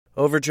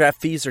Overdraft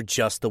fees are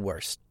just the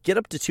worst. Get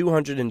up to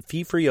 $200 in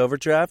fee-free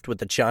overdraft with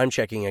the Chime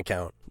checking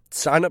account.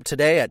 Sign up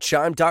today at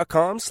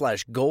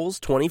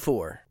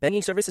chime.com/goals24.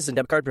 Banking services and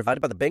debit card provided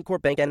by the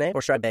Bancorp Bank N.A.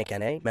 or Stride Bank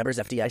N.A. Members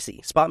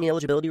FDIC. Spot me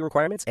eligibility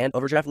requirements and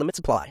overdraft limits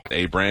apply.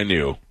 A brand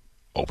new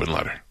open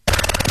letter.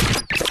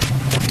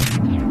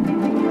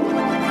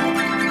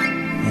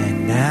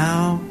 And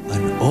now,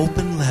 an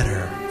open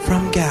letter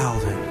from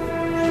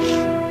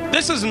Galvin.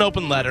 This is an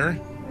open letter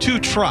to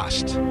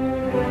Trust.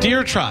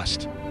 Dear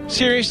Trust,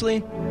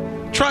 seriously?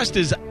 Trust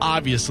is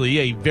obviously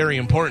a very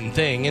important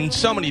thing in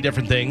so many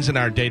different things in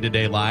our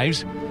day-to-day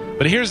lives.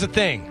 But here's the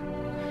thing.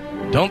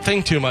 Don't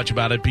think too much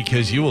about it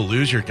because you will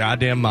lose your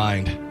goddamn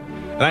mind.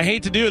 And I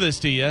hate to do this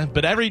to you,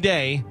 but every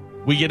day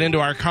we get into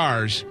our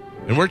cars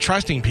and we're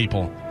trusting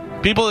people.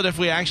 People that if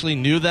we actually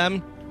knew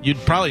them, you'd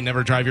probably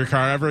never drive your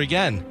car ever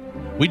again.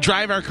 We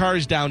drive our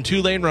cars down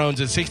 2-lane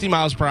roads at 60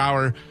 miles per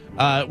hour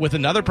with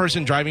another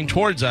person driving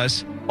towards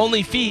us,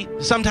 only feet,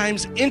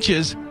 sometimes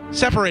inches,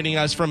 separating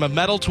us from a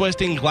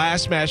metal-twisting,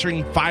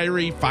 glass-smashing,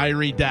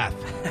 fiery death.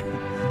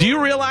 Do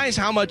you realize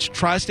how much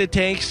trust it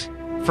takes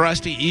for us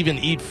to even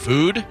eat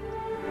food?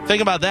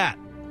 Think about that.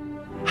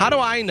 How do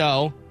I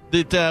know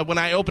that when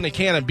I open a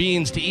can of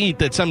beans to eat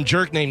that some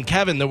jerk named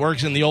Kevin that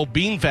works in the old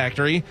bean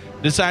factory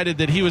decided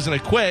that he was going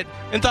to quit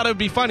and thought it would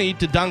be funny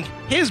to dunk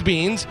his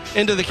beans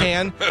into the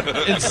can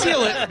and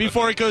seal it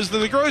before it goes to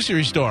the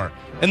grocery store?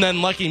 And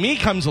then Lucky Me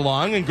comes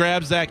along and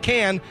grabs that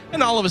can,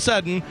 and all of a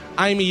sudden,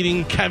 I'm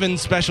eating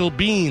Kevin's special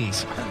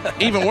beans.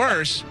 Even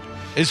worse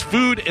is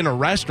food in a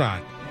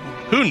restaurant.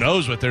 Who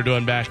knows what they're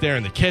doing back there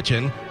in the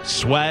kitchen?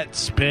 Sweat,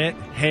 spit,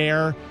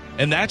 hair,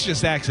 and that's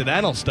just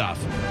accidental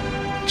stuff.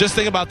 Just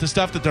think about the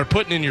stuff that they're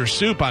putting in your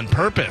soup on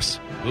purpose.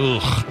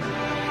 Ugh.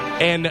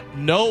 And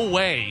no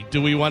way do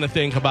we want to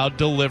think about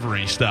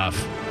delivery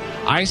stuff.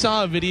 I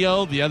saw a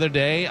video the other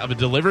day of a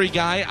delivery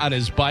guy on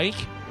his bike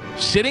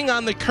sitting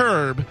on the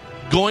curb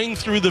going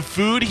through the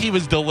food he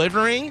was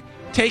delivering,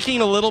 taking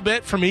a little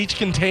bit from each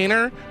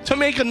container to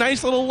make a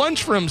nice little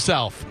lunch for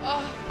himself.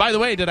 By the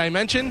way, did I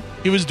mention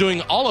he was doing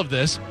all of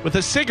this with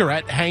a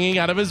cigarette hanging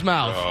out of his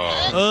mouth?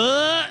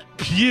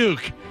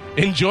 Puke.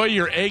 Enjoy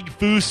your egg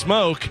foo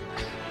smoke.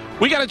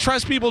 We got to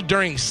trust people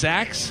during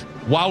sex,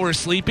 while we're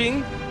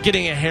sleeping,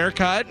 getting a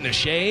haircut and a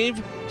shave,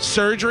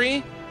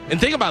 surgery. And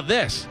think about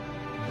this.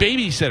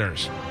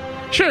 Babysitters.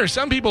 Sure,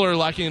 some people are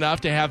lucky enough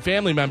to have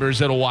family members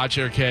that'll watch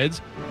their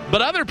kids,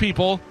 but other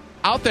people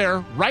out there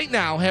right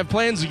now have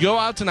plans to go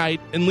out tonight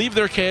and leave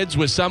their kids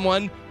with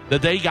someone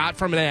that they got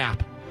from an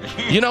app.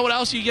 You know what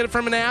else you get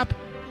from an app?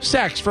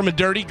 Sex from a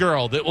dirty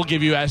girl that will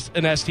give you an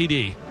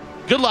STD.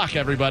 Good luck,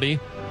 everybody.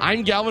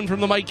 I'm Galvin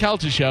from the Mike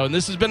Kelta Show, and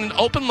this has been an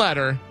open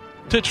letter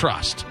to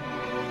Trust.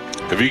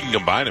 If you can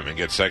combine them and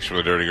get sex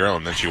with a dirty girl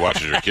and then she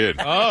watches your kid.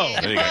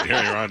 Then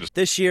you're on to...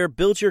 This year,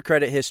 build your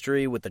credit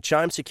history with the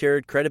Chime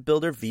Secured Credit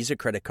Builder Visa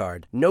Credit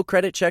Card. No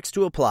credit checks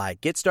to apply.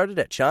 Get started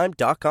at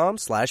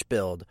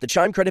chime.com/build. The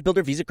Chime Credit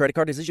Builder Visa Credit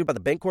Card is issued by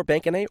the Bancorp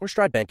Bank N.A. or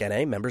Stride Bank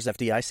N.A. Members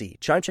FDIC.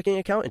 Chime checking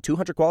account and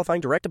 $200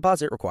 qualifying direct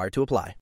deposit required to apply.